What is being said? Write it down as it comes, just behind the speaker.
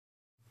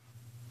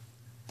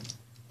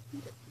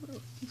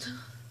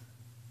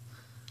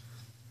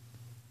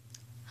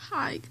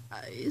Hi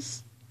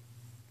guys.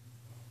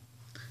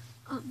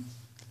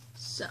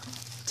 So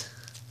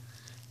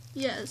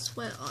yes,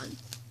 we're on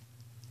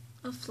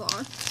a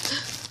vlog,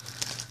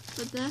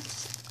 but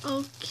that's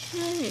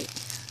okay.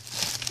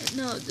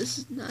 No, this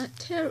is not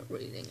tarot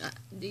reading.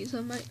 These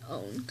are my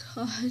own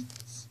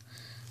cards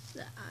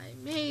that I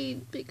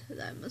made because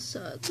I'm a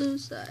sore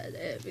loser at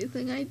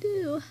everything I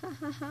do. Ha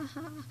ha ha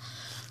ha.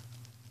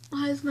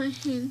 Why is my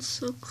hand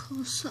so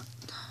close up?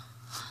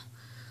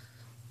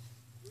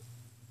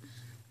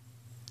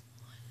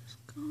 What is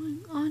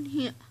going on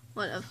here?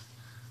 Whatever.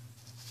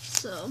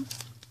 So,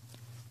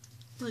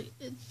 we're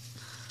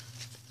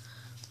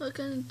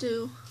gonna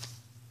do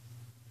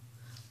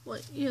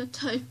what your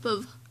type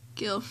of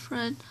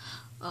girlfriend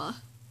or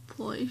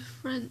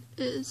boyfriend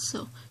is.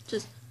 So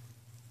just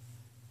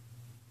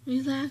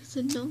relax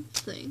and don't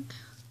think.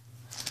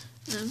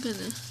 And I'm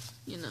gonna,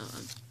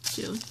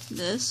 do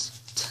this.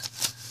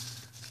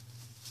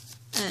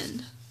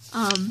 And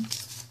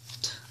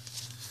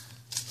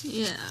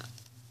yeah.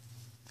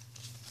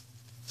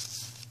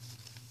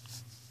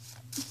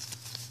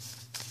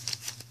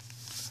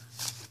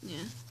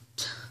 Yeah.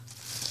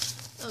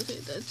 Okay,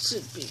 that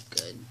should be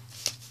good.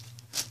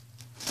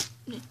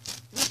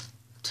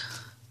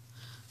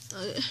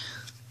 Okay.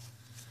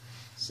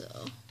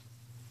 So,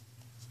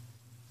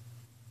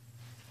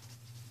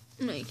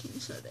 making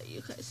sure that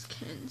you guys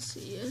can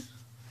see it.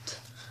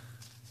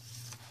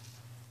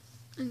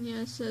 And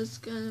yes, there's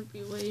gonna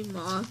be way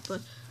more,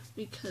 but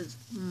because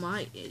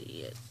my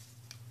idiot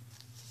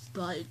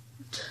butt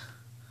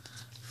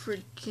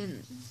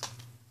freaking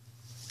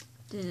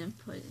didn't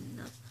put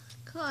enough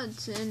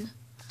cards in,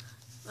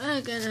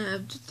 we're gonna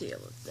have to deal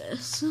with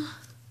this.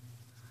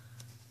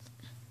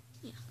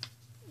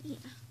 Yeah.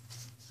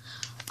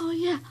 Oh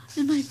yeah,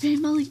 and my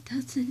family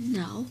doesn't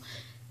know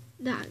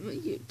that I'm a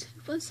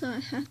YouTuber, so I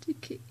have to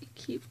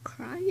keep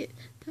quiet.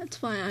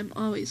 That's why I'm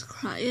always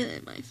quiet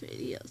in my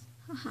videos.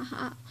 Ha ha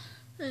ha.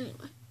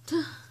 Anyway.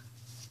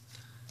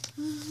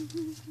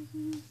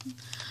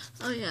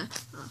 Oh yeah,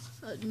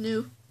 a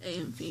new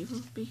AMV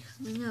will be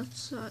coming out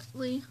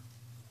shortly.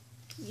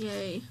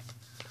 Yay.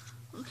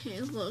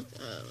 Okay, look,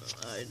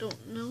 I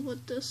don't know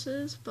what this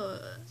is, but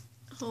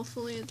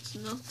hopefully it's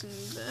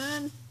nothing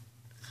bad.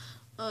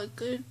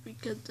 Good,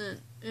 because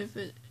then if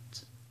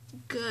it's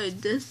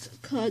good, this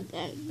card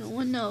that no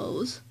one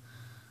knows,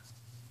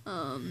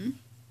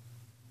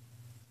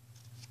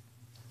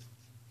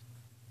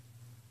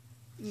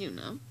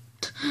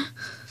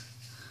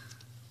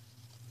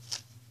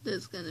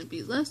 there's gonna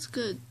be less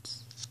good,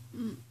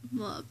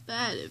 more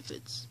bad if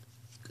it's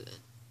good.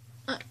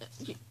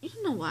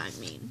 You know what I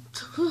mean.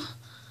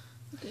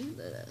 Okay,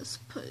 let us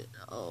put it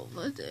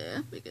over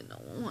there because no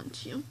one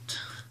wants you.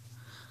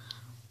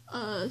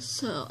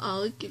 So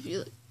I'll give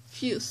you a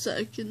few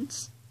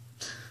seconds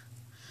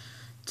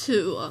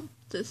to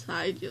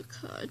decide your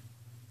card.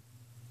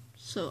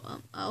 So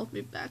I'll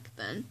be back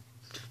then.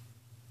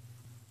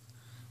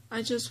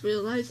 I just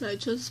realized I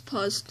just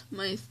paused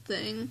my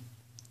thing,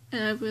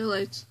 and I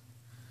realized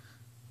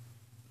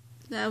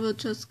that will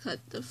just cut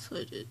the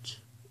footage.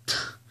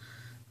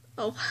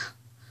 Oh,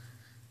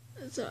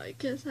 so I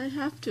guess I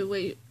have to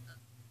wait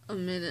a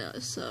minute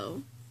or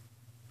so.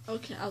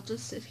 Okay, I'll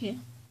just sit here.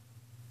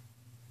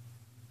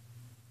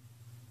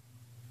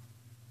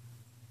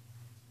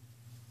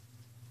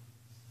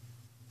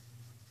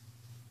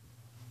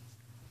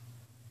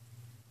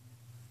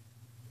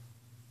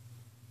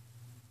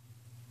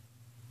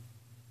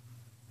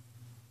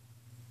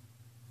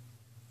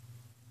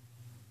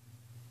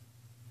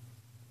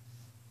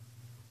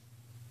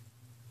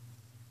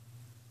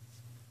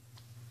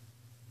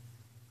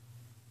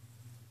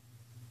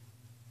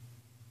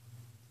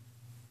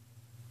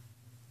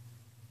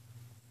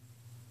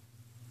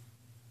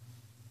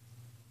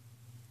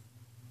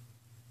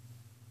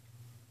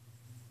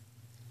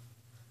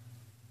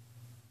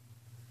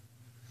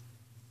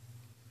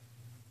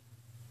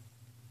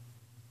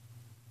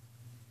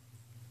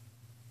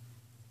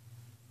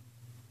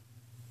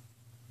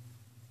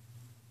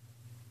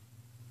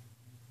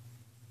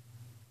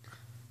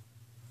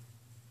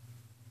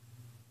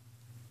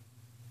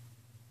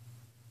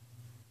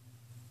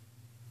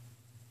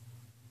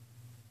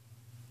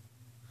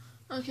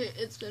 Okay,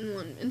 it's been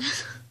 1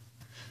 minute.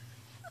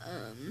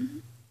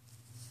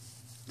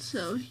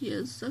 So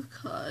here's the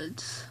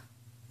cards.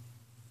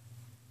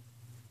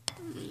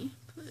 Let me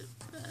put it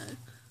back.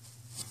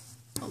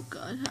 Oh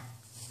god.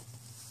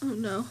 Oh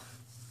no.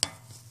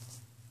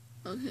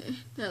 Okay,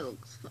 that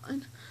looks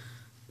fine.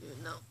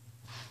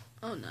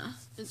 Oh no,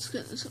 it's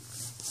gonna.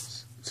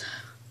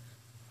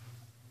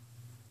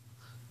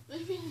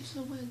 Maybe I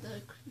should wear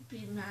the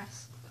creepy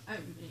mask I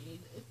made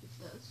if it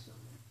does show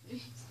my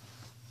face.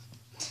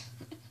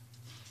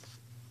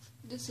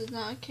 This is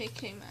not a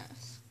KK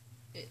mask.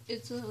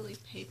 It's literally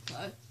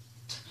paper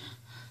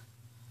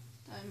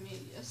that I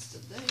made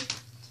yesterday.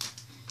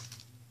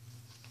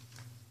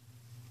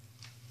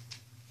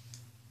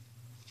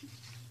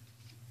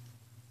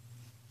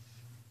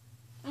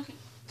 Okay.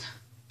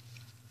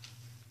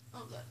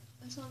 Oh god.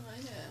 It's on my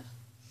hair.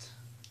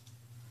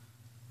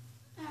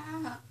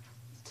 Ah.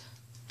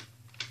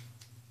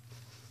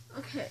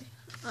 Okay,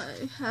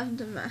 I have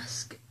the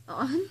mask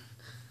on.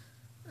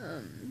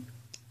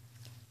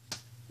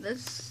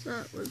 Let's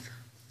start with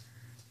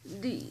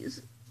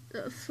these.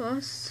 The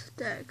first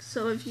deck.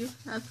 So if you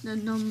have the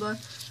number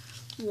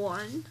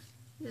 1,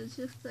 here's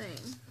your thing.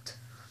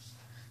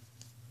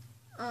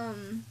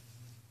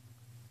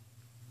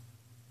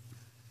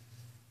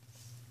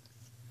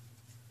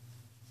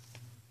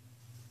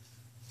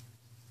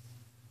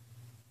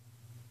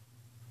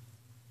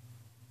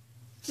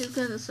 He's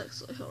gonna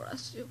sexually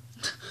harass you.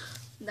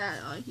 That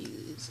or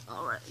he's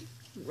already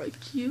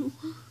raped you.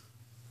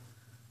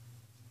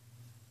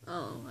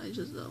 Oh, I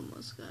just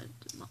almost got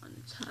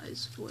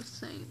demonetized for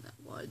saying that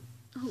word.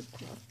 Oh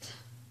god.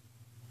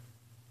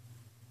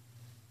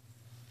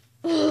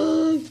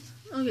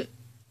 Okay.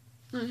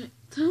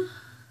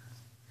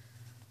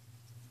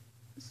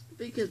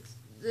 Because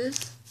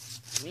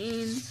this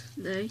means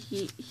that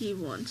he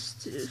wants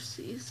to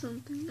see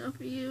something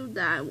of you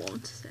that I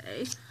won't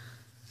say.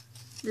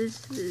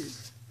 This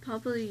is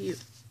probably you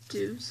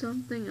do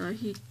something, or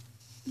you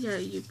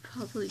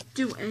probably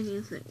do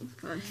anything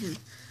for him.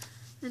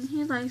 And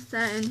he likes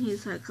that, and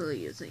he's actually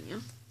using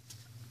you.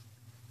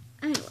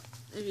 Anyway,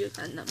 if you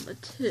got number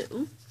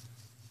 2.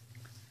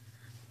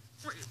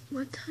 Wait,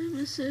 what time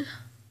is it?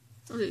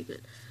 Okay,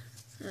 good.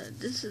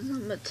 This is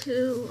number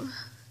 2.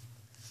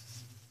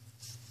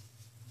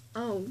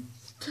 Oh.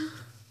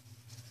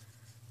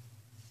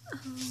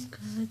 Oh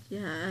god,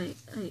 yeah,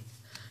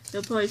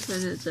 your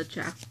boyfriend is a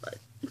jackpot.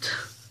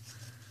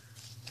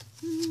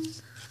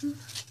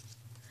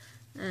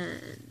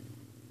 And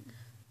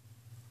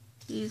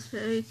he's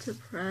very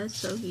depressed,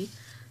 so he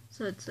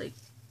starts like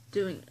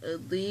doing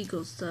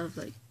illegal stuff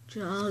like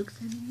drugs,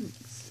 and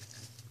he's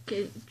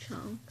getting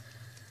drunk,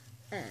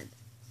 and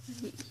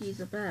he's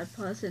a bad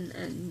person,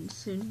 and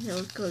soon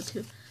he'll go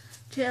to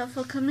jail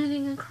for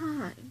committing a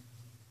crime.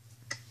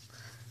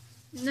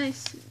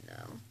 Nice to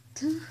know.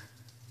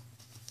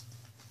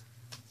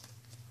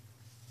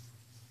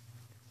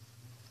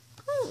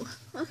 Oh,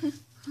 okay.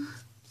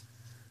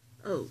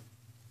 Oh.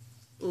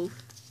 Oof.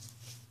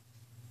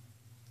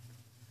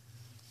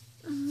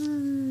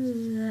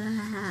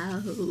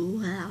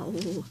 Wow.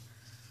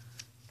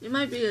 You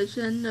might be a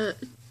gender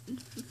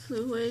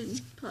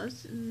fluid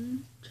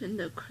person,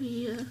 gender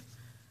queer,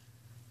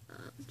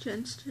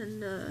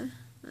 transgender,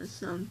 or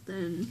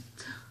something.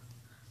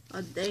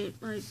 Or they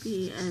might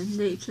be, and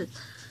they just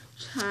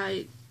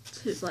try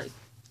to like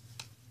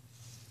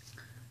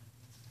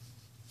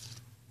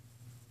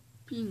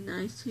be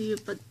nice to you,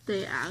 but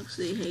they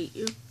actually hate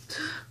you.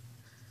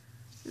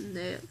 And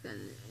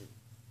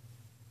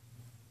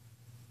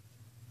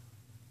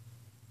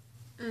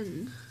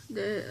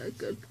they're a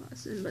good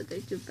person, but they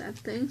do bad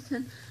things,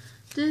 and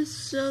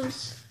this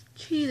shows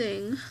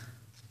cheating.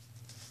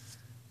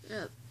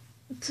 Yep.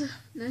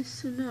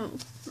 Nice to know.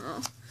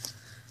 Oh,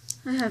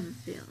 I have a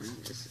feeling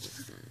this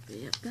is gonna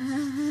be a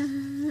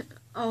bad.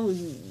 Oh.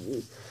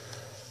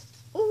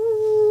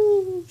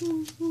 Ooh.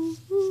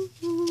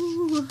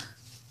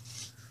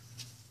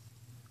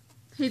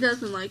 He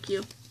doesn't like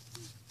you.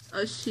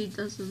 Or she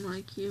doesn't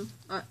like you.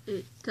 Or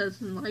it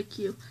doesn't like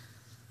you.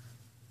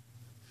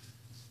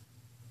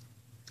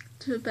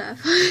 Too bad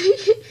for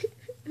you.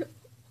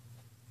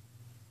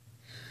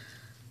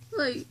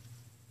 Like,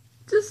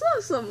 just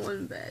love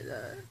someone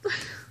better.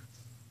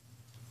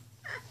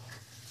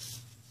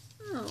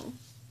 Oh.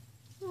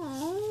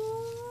 Aww.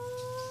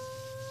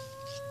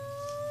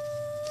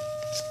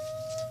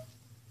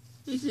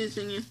 He's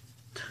using you.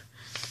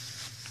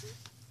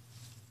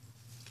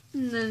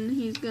 And then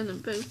he's gonna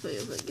beg for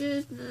your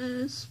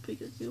forgiveness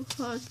because you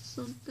heard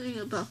something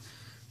about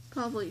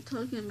probably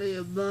talking about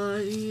your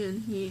body,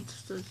 and he's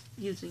just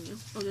using you.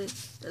 Okay,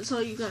 that's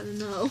all you gotta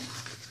know.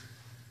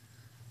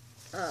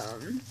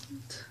 Aww.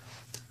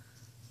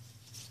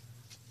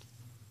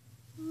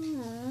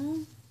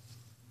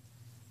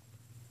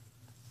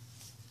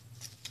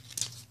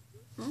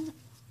 Oh.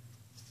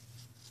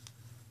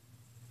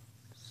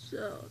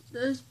 So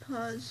this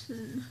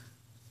person,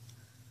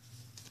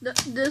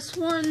 this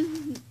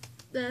one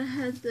that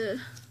had the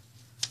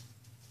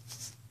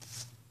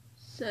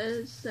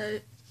says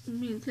that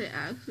means they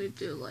actually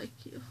do like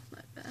you.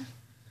 My bad.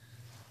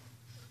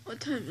 What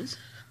time is it?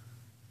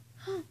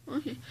 Oh,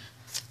 okay.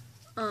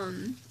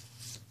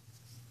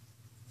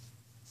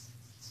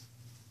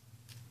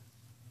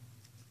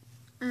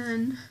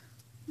 And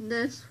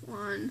this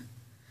one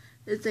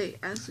is they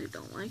actually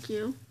don't like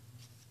you.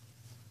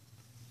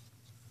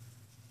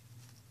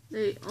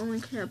 They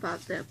only care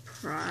about their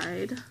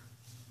pride.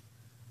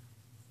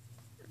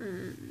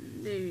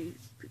 And they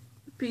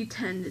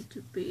pretended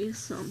to be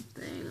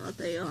something, or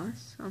they are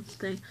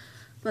something,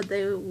 but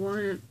they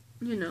want to,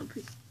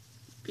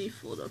 be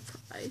full of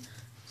pride.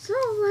 So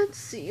let's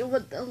see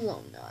what the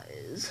loner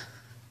is.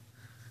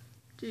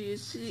 Do you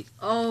see?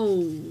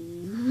 Oh,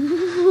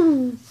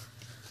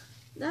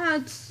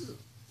 that's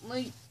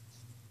like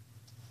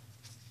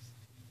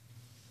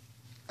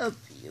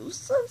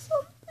abuse or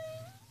something.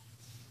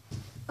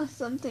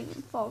 something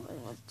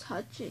involving with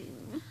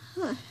touching.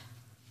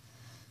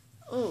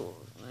 Oh,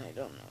 I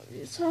don't know if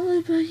you saw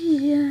it, but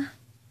yeah.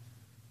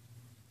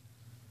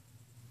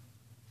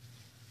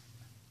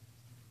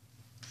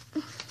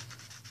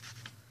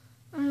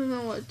 I don't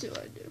know what do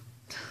I do.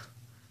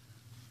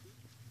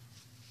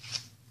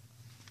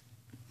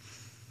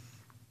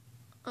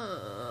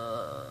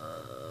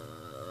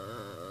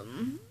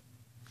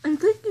 I'm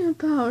thinking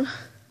about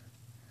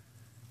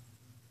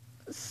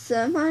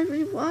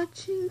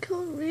semi-rewatching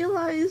Code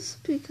Realize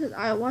because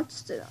I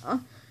watched it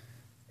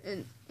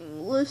in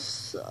English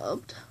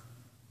subbed.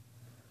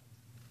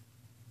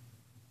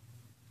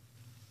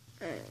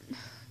 And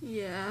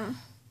yeah.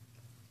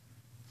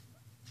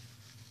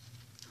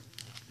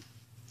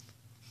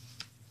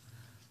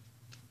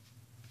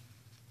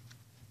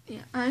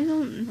 Yeah, I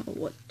don't know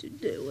what to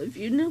do. If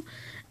you know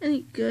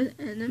any good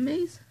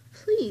animes,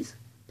 please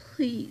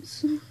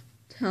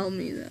tell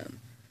me them.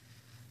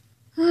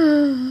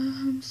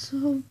 I'm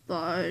so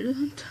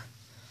bored.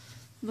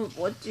 But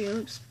what do you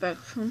expect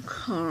from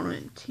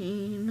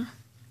quarantine?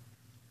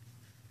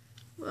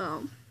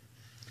 Well,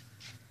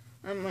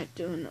 I might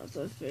do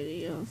another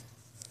video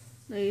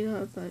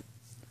later, but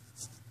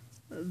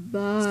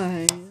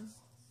bye.